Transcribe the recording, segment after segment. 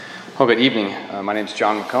Well, good evening. My name is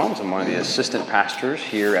John McCombs. I'm one of the assistant pastors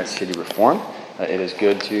here at City Reform. It is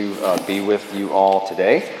good to be with you all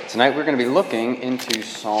today. Tonight we're going to be looking into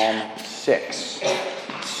Psalm 6.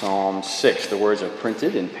 Psalm 6. The words are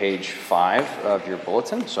printed in page 5 of your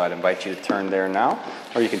bulletin, so I'd invite you to turn there now,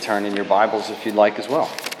 or you can turn in your Bibles if you'd like as well.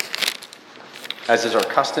 As is our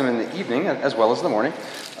custom in the evening, as well as the morning,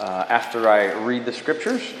 after I read the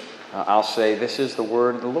scriptures, I'll say, "This is the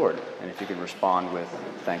word of the Lord," and if you can respond with,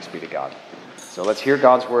 "Thanks be to God." So let's hear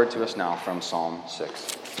God's word to us now from Psalm 6.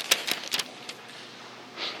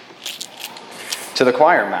 To the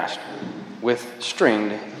choir master, with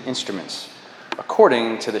stringed instruments,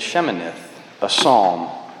 according to the Sheminith, a psalm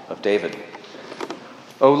of David.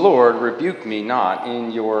 O Lord, rebuke me not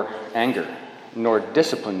in your anger, nor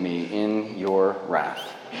discipline me in your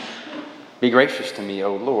wrath. Be gracious to me,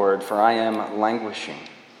 O Lord, for I am languishing.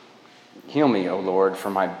 Heal me, O Lord, for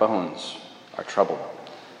my bones are troubled.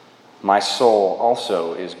 My soul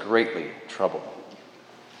also is greatly troubled.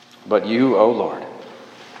 But you, O Lord,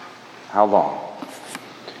 how long?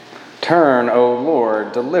 Turn, O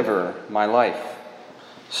Lord, deliver my life.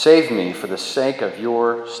 Save me for the sake of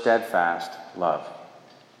your steadfast love.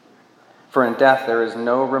 For in death there is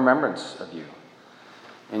no remembrance of you.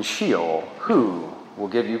 In Sheol, who will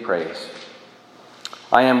give you praise?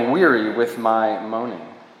 I am weary with my moaning.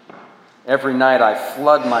 Every night I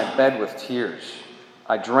flood my bed with tears.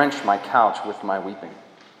 I drench my couch with my weeping.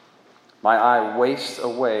 My eye wastes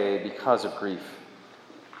away because of grief.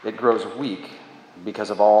 It grows weak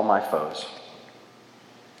because of all my foes.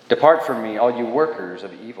 Depart from me, all you workers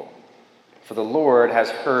of evil, for the Lord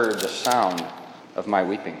has heard the sound of my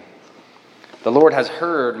weeping. The Lord has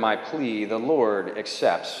heard my plea. The Lord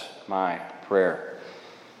accepts my prayer.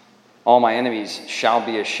 All my enemies shall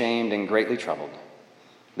be ashamed and greatly troubled.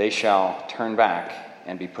 They shall turn back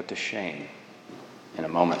and be put to shame in a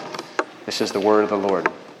moment. This is the word of the Lord.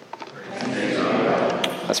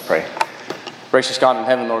 Let's pray. Gracious God in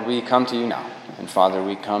heaven, Lord, we come to you now. And Father,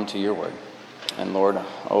 we come to your word. And Lord,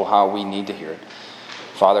 oh, how we need to hear it.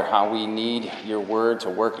 Father, how we need your word to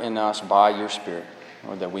work in us by your Spirit.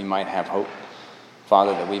 Lord, that we might have hope.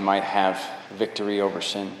 Father, that we might have victory over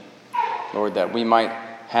sin. Lord, that we might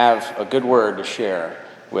have a good word to share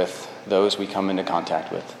with those we come into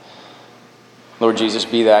contact with. Lord Jesus,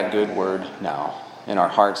 be that good word now in our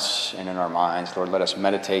hearts and in our minds. Lord, let us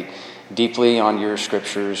meditate deeply on your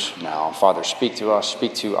scriptures now. Father, speak to us,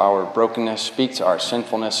 speak to our brokenness, speak to our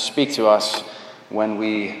sinfulness, speak to us when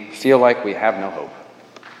we feel like we have no hope.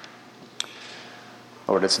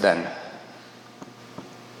 Lord, it's then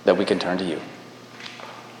that we can turn to you.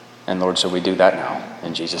 And Lord, so we do that now.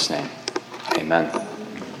 In Jesus' name, amen.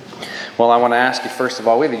 Well, I want to ask you, first of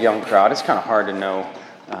all, we have a young crowd. It's kind of hard to know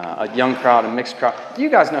a young crowd, a mixed crowd. Do you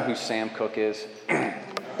guys know who Sam Cooke is?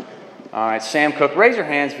 All right, Sam Cooke. Raise your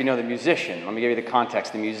hands if you know the musician. Let me give you the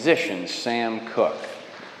context. The musician, Sam Cooke.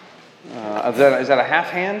 Is that a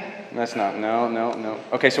half hand? That's not. No.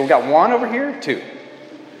 Okay, so we got one over here, two.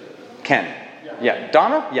 Ken. Yeah.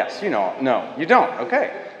 Donna? Yes, you know. No, you don't.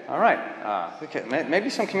 Okay. All right. Okay.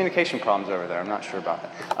 Maybe some communication problems over there. I'm not sure about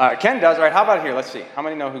that. Ken does. All right, how about here? Let's see. How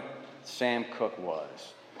many know who Sam Cooke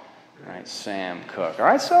was? All right, Sam Cooke. All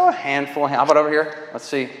right, so a handful. How about over here? Let's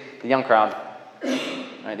see. The young crowd. All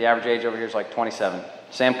right, the average age over here is like 27.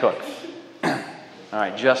 Sam Cooke. All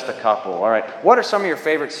right, just a couple. All right. What are some of your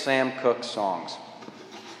favorite Sam Cooke songs?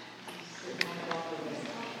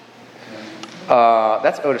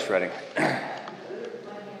 That's Otis Redding.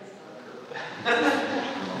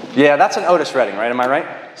 Yeah, that's an Otis Redding, right? Am I right?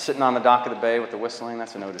 Sitting on the dock of the bay with the whistling,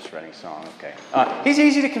 that's an Otis Redding song, okay. He's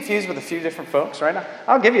easy to confuse with a few different folks, right?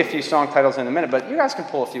 I'll give you a few song titles in a minute, but you guys can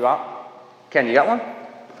pull a few out. Ken, you got one?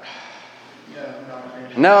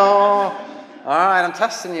 No. All right, I'm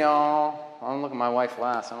testing y'all. I'm gonna look at my wife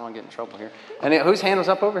last. I don't want to get in trouble here. And whose hand was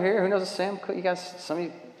up over here? Who knows a Sam Cooke? You guys, some of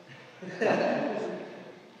you?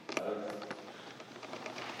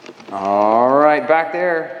 All right, back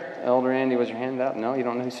there. Elder Andy, was your hand up? No, you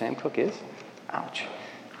don't know who Sam Cooke is? Ouch.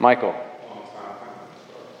 Michael.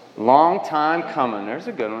 Long time coming. There's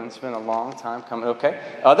a good one. It's been a long time coming. Okay.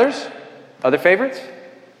 Others? Other favorites?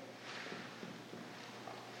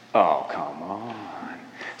 Oh, come on.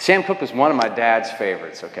 Sam Cooke was one of my dad's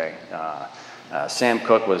favorites, okay. Sam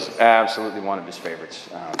Cooke was absolutely one of his favorites.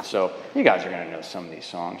 So you guys are going to know some of these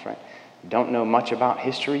songs, right? Don't know much about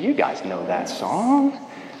history. You guys know that song.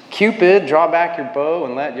 Cupid, draw back your bow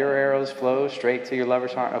and let your arrows flow straight to your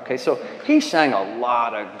lover's heart. Okay, so he sang a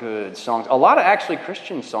lot of good songs, a lot of actually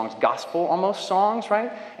Christian songs, gospel almost songs,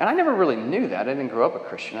 right? And I never really knew that. I didn't grow up a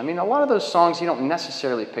Christian. I mean, a lot of those songs, you don't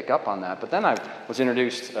necessarily pick up on that, but then I was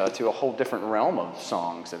introduced to a whole different realm of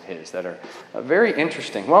songs of his that are very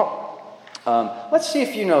interesting. Well, let's see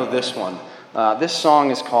if you know this one. This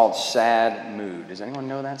song is called Sad Mood. Does anyone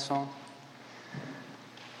know that song?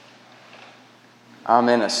 I'm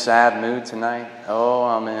in a sad mood tonight. Oh,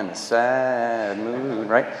 I'm in a sad mood,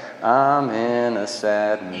 right? I'm in a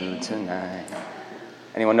sad mood tonight.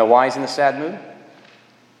 Anyone know why he's in a sad mood?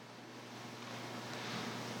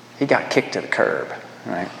 He got kicked to the curb,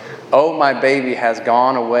 right? Oh, my baby has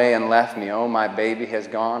gone away and left me. Oh, my baby has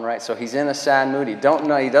gone, right? So he's in a sad mood. He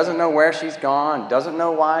doesn't know where she's gone, doesn't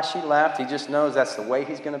know why she left. He just knows that's the way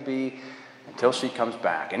he's going to be until she comes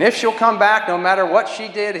back. And if she'll come back, no matter what she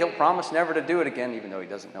did, he'll promise never to do it again, even though he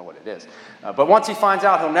doesn't know what it is. But once he finds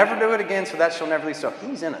out, he'll never do it again, so that she'll never leave. So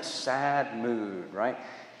he's in a sad mood, right?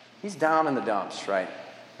 He's down in the dumps, right?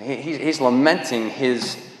 He's lamenting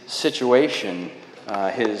his situation.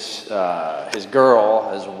 His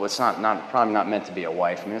girl is what's probably not meant to be a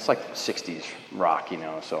wife. I mean, it's like 60s rock,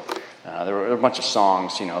 so there were a bunch of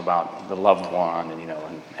songs, about the loved one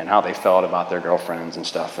and how they felt about their girlfriends and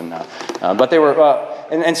stuff. But they were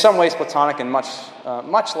in some ways platonic and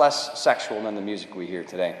much less sexual than the music we hear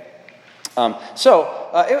today.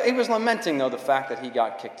 He was lamenting, though, the fact that he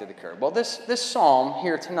got kicked to the curb. Well, this psalm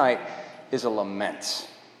here tonight is a lament.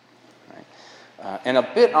 And a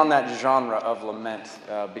bit on that genre of lament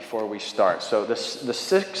before we start. So the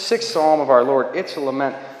sixth psalm of our Lord, it's a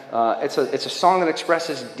lament. It's a song that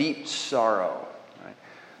expresses deep sorrow. Right?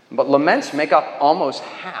 But laments make up almost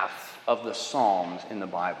half of the psalms in the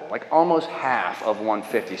Bible, like almost half of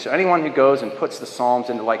 150. So anyone who goes and puts the psalms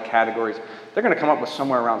into like categories, they're going to come up with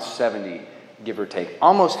somewhere around 70, give or take.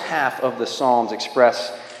 Almost half of the psalms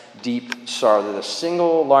express deep sorrow. They're the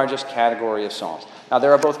single largest category of psalms. Now,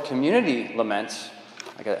 there are both community laments,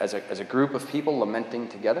 like as a group of people lamenting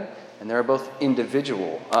together, and there are both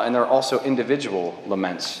individual, and there are also individual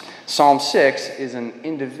laments. Psalm 6 is an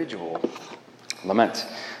individual lament.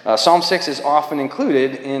 Psalm 6 is often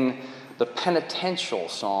included in the penitential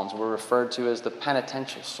psalms. We're referred to as the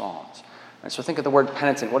penitential psalms. And so think of the word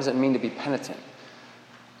penitent. What does it mean to be penitent?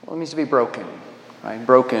 Well, it means to be broken, right?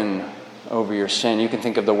 Broken over your sin. You can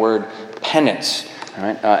think of the word penance. All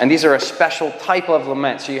right? And these are a special type of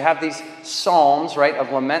lament. So you have these psalms, right,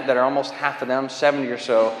 of lament that are almost half of them, 70 or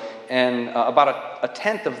so, and about a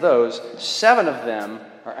tenth of those, 7 of them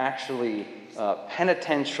are actually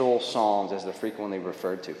penitential psalms, as they're frequently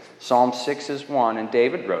referred to. Psalm 6 is one, and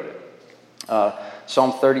David wrote it.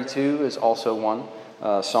 Psalm 32 is also one.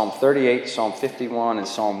 Psalm 38, Psalm 51, and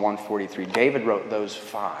Psalm 143. David wrote those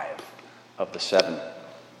 5 of the 7.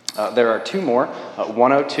 There are 2 more,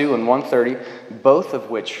 102 and 130, both of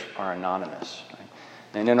which are anonymous. Right?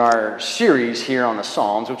 And in our series here on the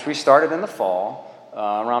Psalms, which we started in the fall,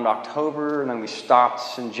 around October, and then we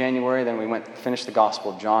stopped in January, then we finished the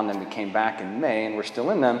Gospel of John, then we came back in May, and we're still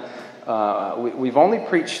in them. We've only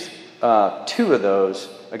preached 2 of those,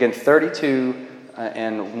 again, 32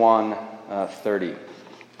 and 130.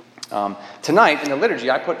 Tonight, in the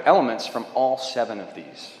liturgy, I put elements from all 7 of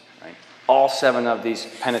these. All 7 of these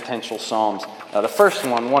penitential psalms. The first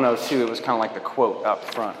one, 102, it was kind of like the quote up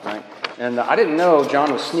front, right? And I didn't know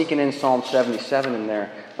John was sneaking in Psalm 77 in there.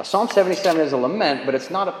 Psalm 77 is a lament, but it's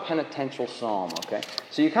not a penitential psalm, okay?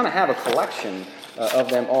 So you kind of have a collection of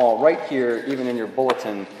them all right here, even in your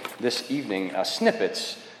bulletin this evening,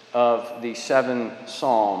 snippets of the 7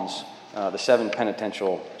 psalms, the 7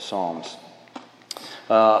 penitential psalms.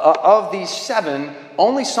 Of these 7,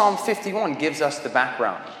 only Psalm 51 gives us the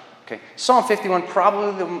background. Okay. Psalm 51,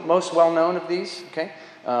 probably the most well-known of these. Okay,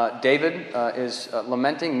 David is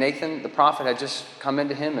lamenting. Nathan, the prophet, had just come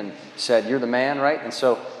into him and said, "You're the man," right?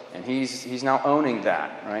 And he's now owning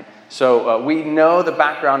that, right? So we know the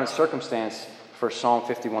background and circumstance for Psalm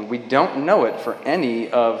 51. We don't know it for any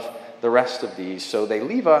of the rest of these, so they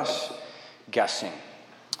leave us guessing.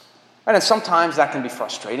 And then sometimes that can be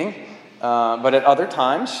frustrating, but at other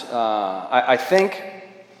times, I think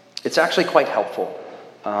it's actually quite helpful.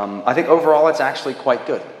 I think overall it's actually quite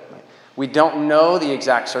good. Right? We don't know the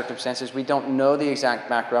exact circumstances. We don't know the exact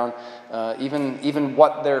background. Even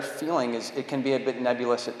what they're feeling it can be a bit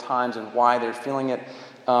nebulous at times and why they're feeling it.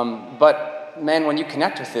 But man, when you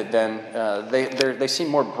connect with it, then they seem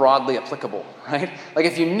more broadly applicable, right? Like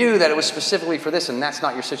if you knew that it was specifically for this and that's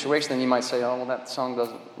not your situation, then you might say, oh, well, that song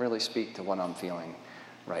doesn't really speak to what I'm feeling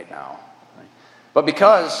right now. But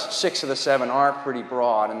because 6 of the 7 are pretty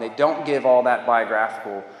broad and they don't give all that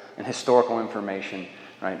biographical and historical information,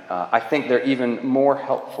 right? I think they're even more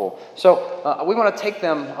helpful. So we want to take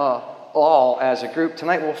them all as a group.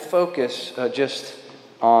 Tonight we'll focus just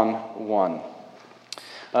on one.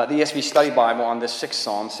 The ESV Study Bible on this 6th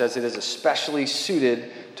Psalm says it is especially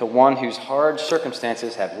suited to one whose hard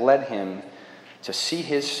circumstances have led him to see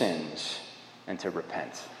his sins and to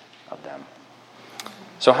repent of them.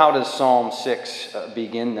 So how does Psalm 6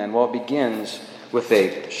 begin then? Well, it begins with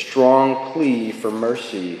a strong plea for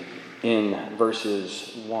mercy in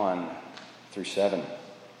verses 1 through 7.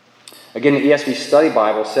 Again, the ESV Study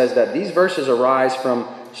Bible says that these verses arise from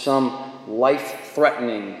some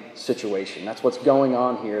life-threatening situation. That's what's going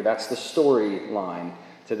on here. That's the storyline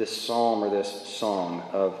to this psalm or this song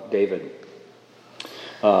of David.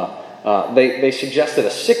 They suggest that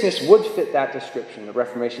a sickness would fit that description. The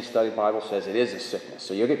Reformation Study Bible says it is a sickness.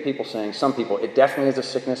 So you'll get people saying, some people, it definitely is a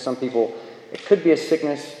sickness. Some people, it could be a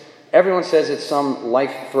sickness. Everyone says it's some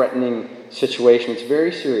life-threatening situation. It's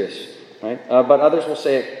very serious, right? But others will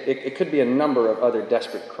say it could be a number of other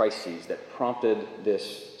desperate crises that prompted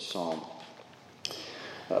this psalm.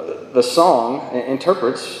 The song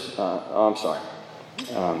interprets, the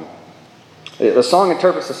song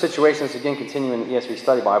interprets the situation, as again continuing in the ESV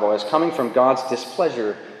Study Bible, as coming from God's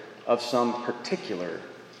displeasure of some particular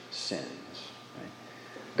sins. Right?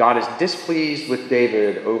 God is displeased with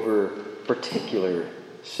David over particular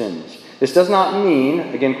sins. This does not mean,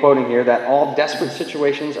 again quoting here, that all desperate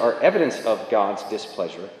situations are evidence of God's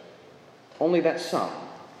displeasure, only that some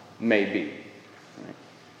may be. Right?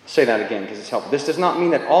 Say that again because it's helpful. This does not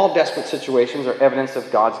mean that all desperate situations are evidence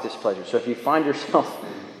of God's displeasure. So if you find yourself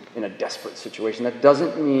in a desperate situation, that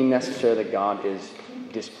doesn't mean necessarily that God is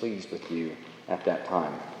displeased with you at that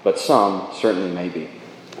time. But some certainly may be.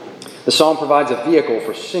 The psalm provides a vehicle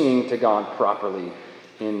for singing to God properly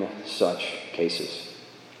in such cases.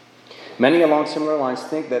 Many along similar lines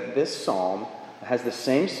think that this psalm has the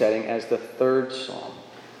same setting as the 3rd psalm.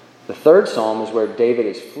 The 3rd psalm is where David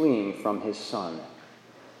is fleeing from his son,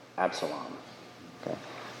 Absalom. Okay?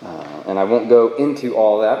 And I won't go into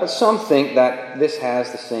all that, but some think that this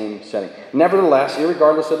has the same setting. Nevertheless,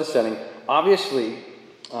 irregardless of the setting, obviously,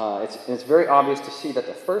 it's very obvious to see that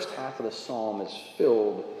the first half of the psalm is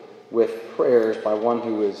filled with prayers by one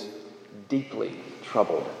who is deeply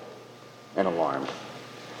troubled and alarmed.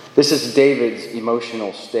 This is David's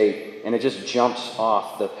emotional state, and it just jumps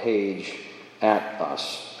off the page at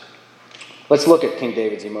us. Let's look at King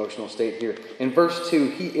David's emotional state here. In verse 2,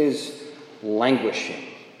 he is languishing.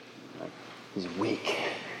 He's weak.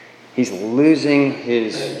 He's losing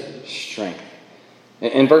his strength.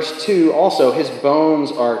 In verse 2, also, his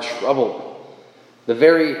bones are troubled. The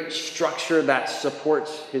very structure that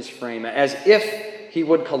supports his frame, as if he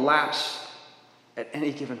would collapse at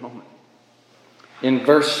any given moment. In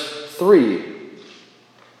verse 3,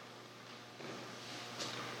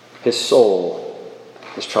 his soul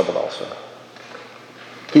is troubled also.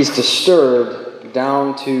 He's disturbed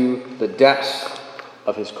down to the depths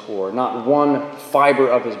of his core. Not one fiber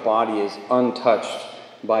of his body is untouched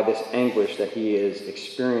by this anguish that he is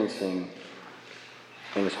experiencing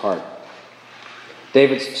in his heart.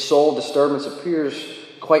 David's soul disturbance appears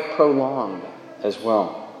quite prolonged as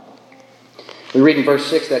well. We read in verse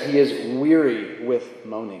 6 that he is weary with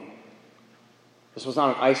moaning. This was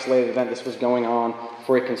not an isolated event. This was going on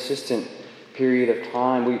for a consistent period of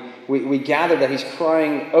time. We gather that he's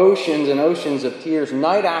crying oceans and oceans of tears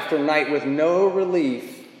night after night with no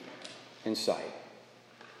relief in sight.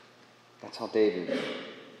 That's how David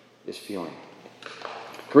is feeling.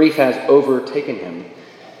 Grief has overtaken him.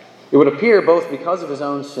 It would appear both because of his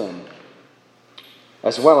own sin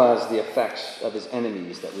as well as the effects of his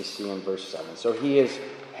enemies that we see in verse 7. So he is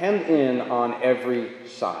hemmed in on every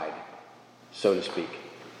side, so to speak.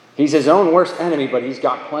 He's his own worst enemy, but he's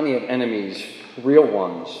got plenty of enemies, real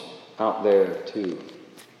ones, out there too.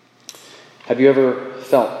 Have you ever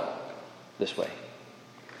felt this way?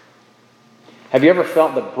 Have you ever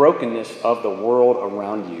felt the brokenness of the world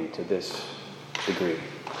around you to this degree?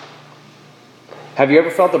 Have you ever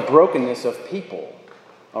felt the brokenness of people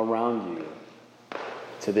around you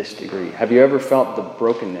to this degree? Have you ever felt the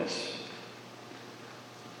brokenness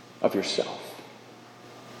of yourself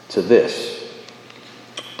to this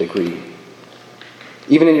degree?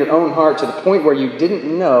 Even in your own heart, to the point where you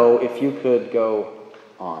didn't know if you could go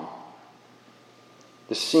on.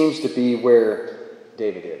 This seems to be where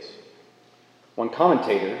David is. One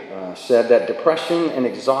commentator said that depression and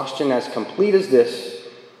exhaustion as complete as this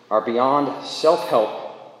are beyond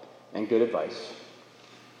self-help and good advice.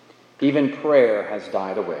 Even prayer has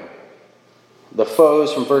died away. The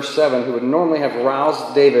foes from verse 7 who would normally have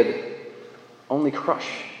roused David only crush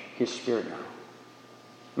his spirit now.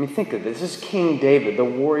 I mean, think of this. This is King David, the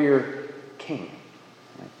warrior king.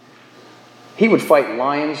 He would fight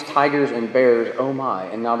lions, tigers, and bears, oh my,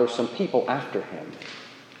 and now there's some people after him.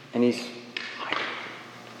 And he's hiding.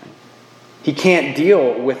 He can't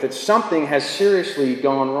deal with it. Something has seriously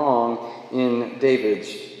gone wrong in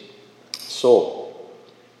David's soul.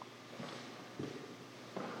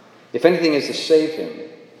 If anything is to save him,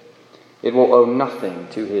 it will owe nothing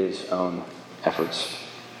to his own efforts.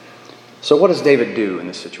 So what does David do in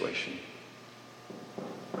this situation?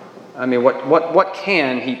 I mean, what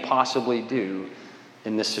can he possibly do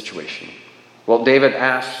in this situation? Well, David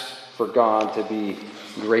asks for God to be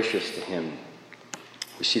gracious to him.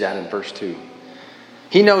 We see that in verse 2.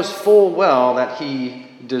 He knows full well that he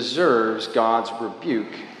deserves God's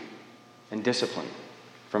rebuke and discipline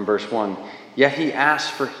from verse 1. Yet he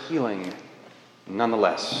asks for healing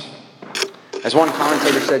nonetheless. As one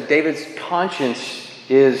commentator said, David's conscience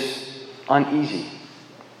is uneasy.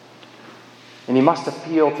 And he must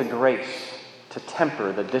appeal to grace to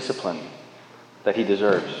temper the discipline that he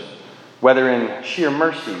deserves, whether in sheer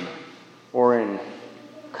mercy or in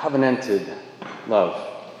covenanted love.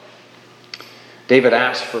 David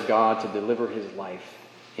asks for God to deliver his life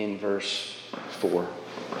in verse 4,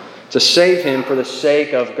 to save him for the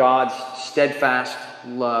sake of God's steadfast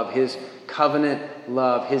love, his covenant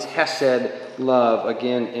love, his hesed love,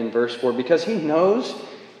 again in verse 4, because he knows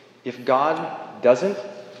if God doesn't,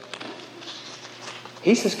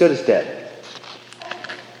 he's as good as dead.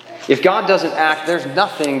 If God doesn't act, there's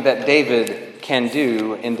nothing that David can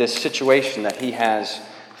do in this situation that he has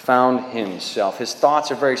found himself. His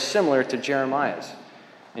thoughts are very similar to Jeremiah's.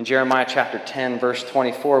 In Jeremiah chapter 10, verse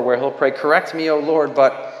 24, where he'll pray, "Correct me, O Lord,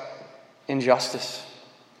 but in justice,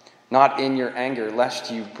 not in your anger,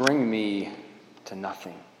 lest you bring me to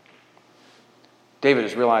nothing." David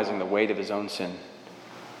is realizing the weight of his own sin,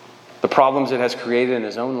 the problems it has created in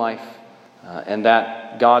his own life, and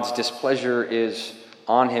that God's displeasure is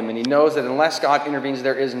on him. And he knows that unless God intervenes,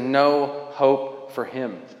 there is no hope for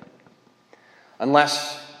him.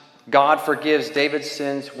 Unless God forgives David's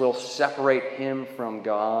sins, will separate him from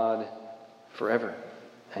God forever.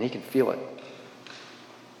 And he can feel it.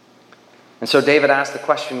 And so David asked the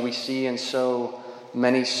question we see in so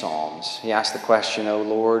many Psalms. He asked the question, "O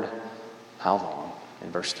Lord, how long?" in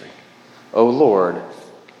verse 3. "O Lord,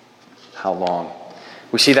 how long?"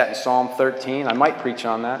 We see that in Psalm 13. I might preach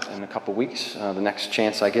on that in a couple weeks, the next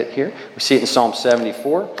chance I get here. We see it in Psalm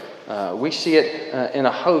 74. We see it in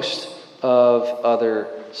a host of other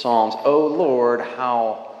Psalms. "O Lord,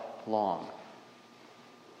 how long?"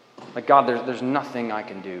 Like, God, there's nothing I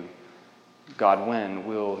can do. God, when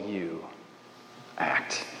will you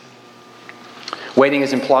act? Waiting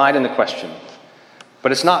is implied in the question,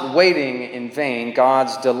 but it's not waiting in vain.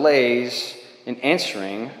 God's delays in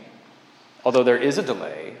answering, although there is a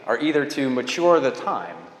delay, are either to mature the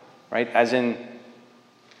time, right? As in,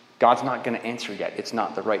 God's not going to answer yet. It's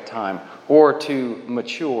not the right time. Or to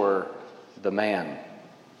mature the man.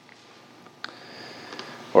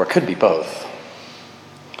 Or it could be both.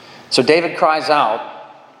 So David cries out,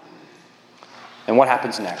 and what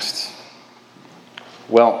happens next?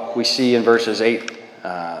 Well, we see in verses 8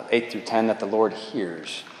 through 10 that the Lord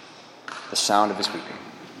hears the sound of his weeping.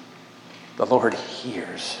 The Lord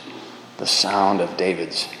hears the sound of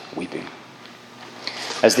David's weeping.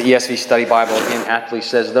 As the ESV Study Bible again aptly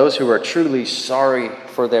says, those who are truly sorry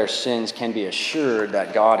for their sins can be assured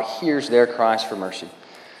that God hears their cries for mercy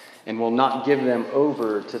and will not give them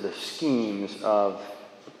over to the schemes of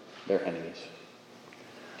their enemies.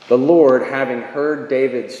 The Lord, having heard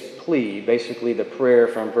David's plea, basically the prayer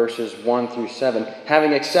from verses 1 through 7,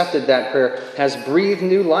 having accepted that prayer, has breathed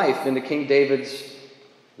new life into King David's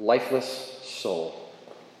lifeless soul.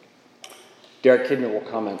 Derek Kidner will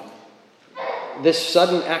comment, this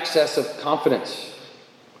sudden access of confidence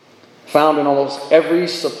found in almost every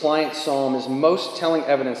suppliant psalm is most telling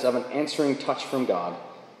evidence of an answering touch from God,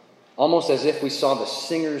 almost as if we saw the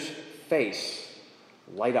singer's face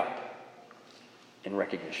light up in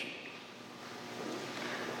recognition.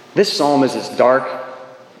 This psalm is as dark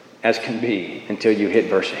as can be until you hit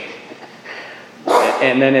verse 8.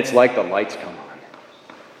 And then it's like the lights come on.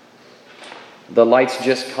 The lights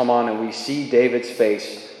just come on and we see David's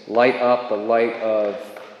face light up the light of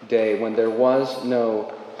day when there was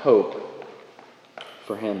no hope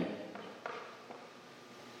for him.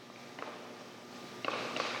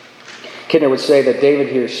 Kidner would say that David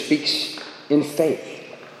here speaks in faith.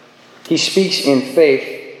 He speaks in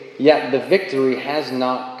faith, yet the victory has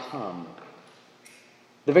not come.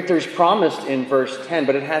 The victory is promised in verse 10,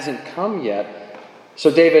 but it hasn't come yet. So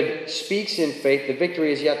David speaks in faith. The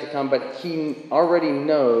victory is yet to come, but he already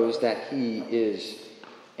knows that he is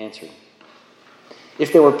answered.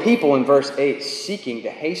 If there were people in verse 8 seeking to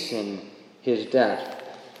hasten his death,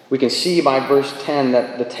 we can see by verse 10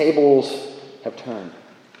 that the tables have turned.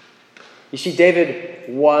 You see, David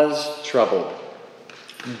was troubled,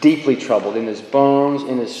 deeply troubled in his bones,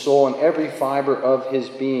 in his soul, in every fiber of his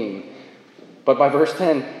being. But by verse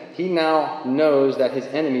 10, he now knows that his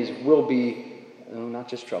enemies will be not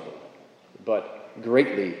just troubled, but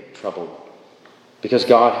greatly troubled, because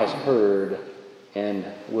God has heard and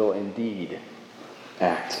will indeed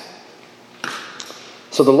act.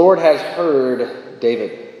 So the Lord has heard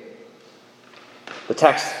David. The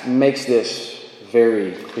text makes this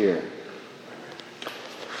very clear.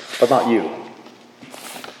 But not you.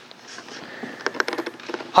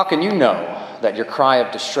 How can you know that your cry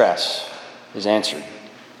of distress is answered,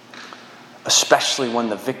 especially when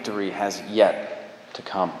the victory has yet to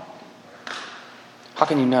come? How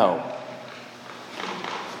can you know?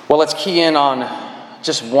 Well, let's key in on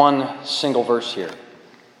just one single verse here,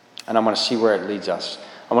 and I'm going to see where it leads us.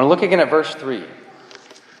 I'm going to look again at verse 3.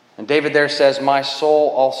 And David there says, "My soul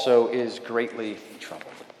also is greatly troubled."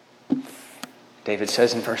 David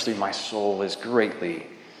says in verse 3, "My soul is greatly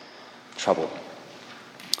troubled."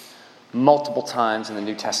 Multiple times in the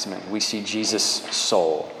New Testament, we see Jesus'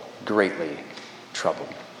 soul greatly troubled.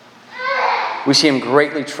 We see him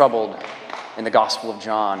greatly troubled in the Gospel of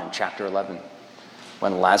John in chapter 11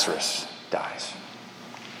 when Lazarus dies.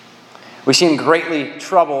 We see him greatly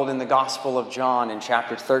troubled in the Gospel of John in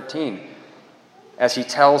chapter 13 as he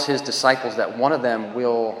tells his disciples that one of them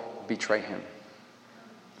will betray him.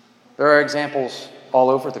 There are examples all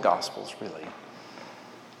over the Gospels, really.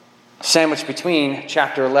 Sandwiched between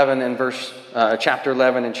chapter 11 and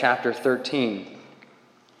chapter 13.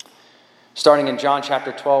 Starting in John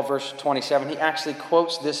chapter 12, verse 27, he actually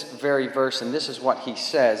quotes this very verse, and this is what he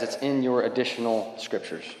says. It's in your additional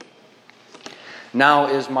scriptures. "Now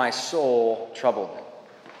is my soul troubled.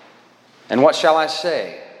 And what shall I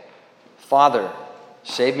say? Father,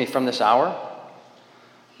 save me from this hour?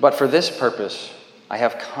 But for this purpose I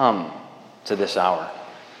have come to this hour.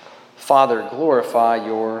 Father, glorify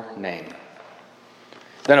your name."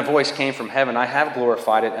 Then a voice came from heaven, "I have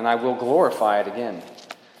glorified it, and I will glorify it again."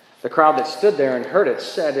 The crowd that stood there and heard it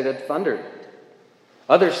said it had thundered.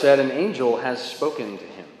 Others said, "An angel has spoken to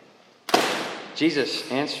him." Jesus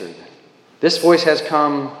answered, "This voice has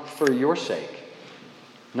come for your sake,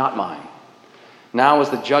 not mine. Now is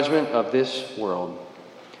the judgment of this world.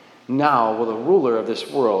 Now will the ruler of this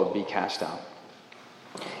world be cast out.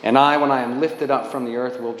 And I, when I am lifted up from the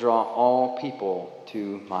earth, will draw all people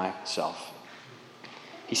to myself."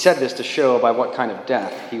 He said this to show by what kind of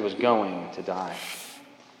death he was going to die.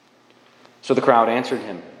 So the crowd answered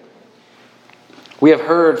him, "We have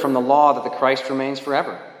heard from the law that the Christ remains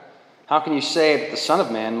forever. How can you say that the Son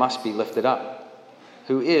of Man must be lifted up?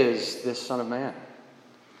 Who is this Son of Man?"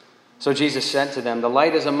 So Jesus said to them, "The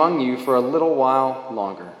light is among you for a little while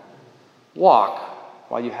longer. Walk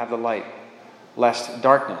while you have the light, lest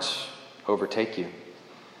darkness overtake you.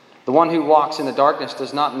 The one who walks in the darkness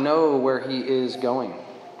does not know where he is going.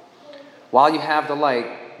 While you have the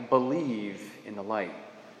light, believe in the light,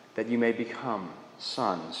 that you may become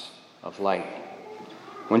sons of light."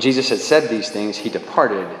 When Jesus had said these things, he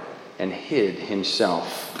departed and hid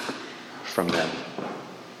himself from them.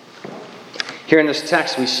 Here in this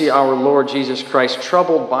text, we see our Lord Jesus Christ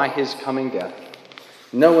troubled by his coming death,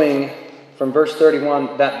 knowing from verse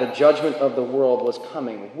 31 that the judgment of the world was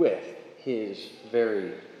coming with his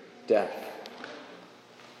very death.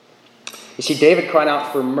 You see, David cried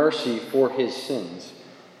out for mercy for his sins,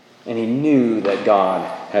 and he knew that God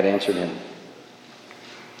had answered him.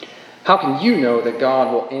 How can you know that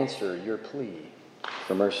God will answer your plea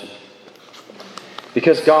for mercy?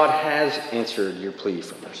 Because God has answered your plea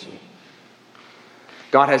for mercy.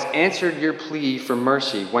 God has answered your plea for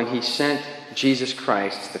mercy when he sent Jesus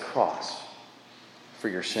Christ to the cross for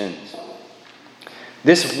your sins.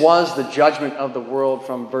 This was the judgment of the world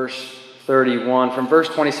from verse 31. From verse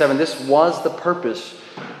 27, this was the purpose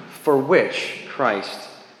for which Christ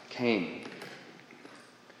came.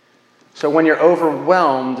 So when you're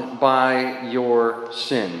overwhelmed by your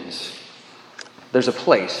sins, there's a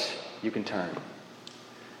place you can turn.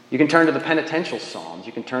 You can turn to the penitential Psalms.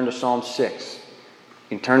 You can turn to Psalm 6.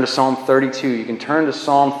 You can turn to Psalm 32. You can turn to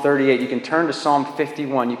Psalm 38. You can turn to Psalm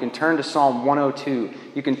 51. You can turn to Psalm 102.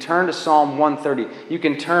 You can turn to Psalm 130. You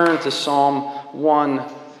can turn to Psalm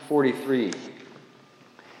 143.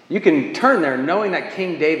 You can turn there knowing that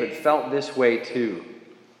King David felt this way too,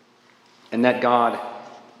 and that God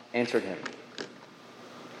answered him.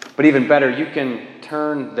 But even better, you can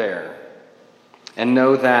turn there and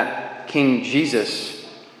know that King Jesus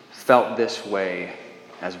felt this way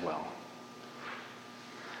as well.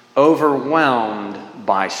 Overwhelmed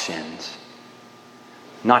by sins.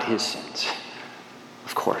 Not his sins,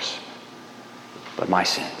 of course, but my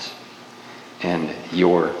sins and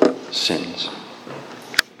your sins.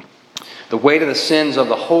 The weight of the sins of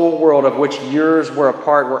the whole world, of which yours were a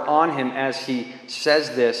part, were on him, as he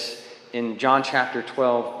says this in John chapter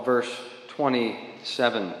 12, verse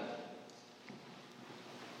 27.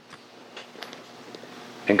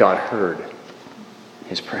 And God heard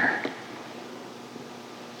his prayer.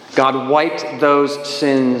 God wiped those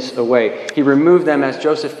sins away. He removed them, as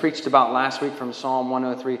Joseph preached about last week from Psalm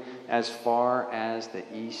 103, as far as the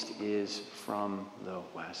east is from the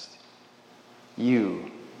west.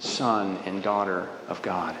 You, son and daughter of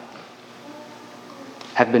God,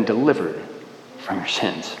 have been delivered from your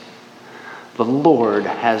sins. The Lord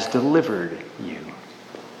has delivered you.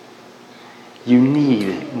 You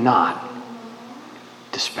need not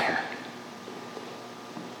despair.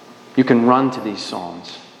 You can run to these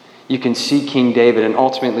Psalms. You can see King David, and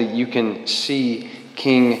ultimately you can see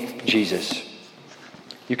King Jesus.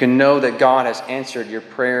 You can know that God has answered your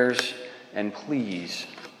prayers and pleas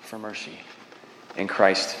for mercy in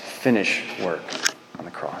Christ's finished work on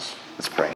the cross. Let's pray.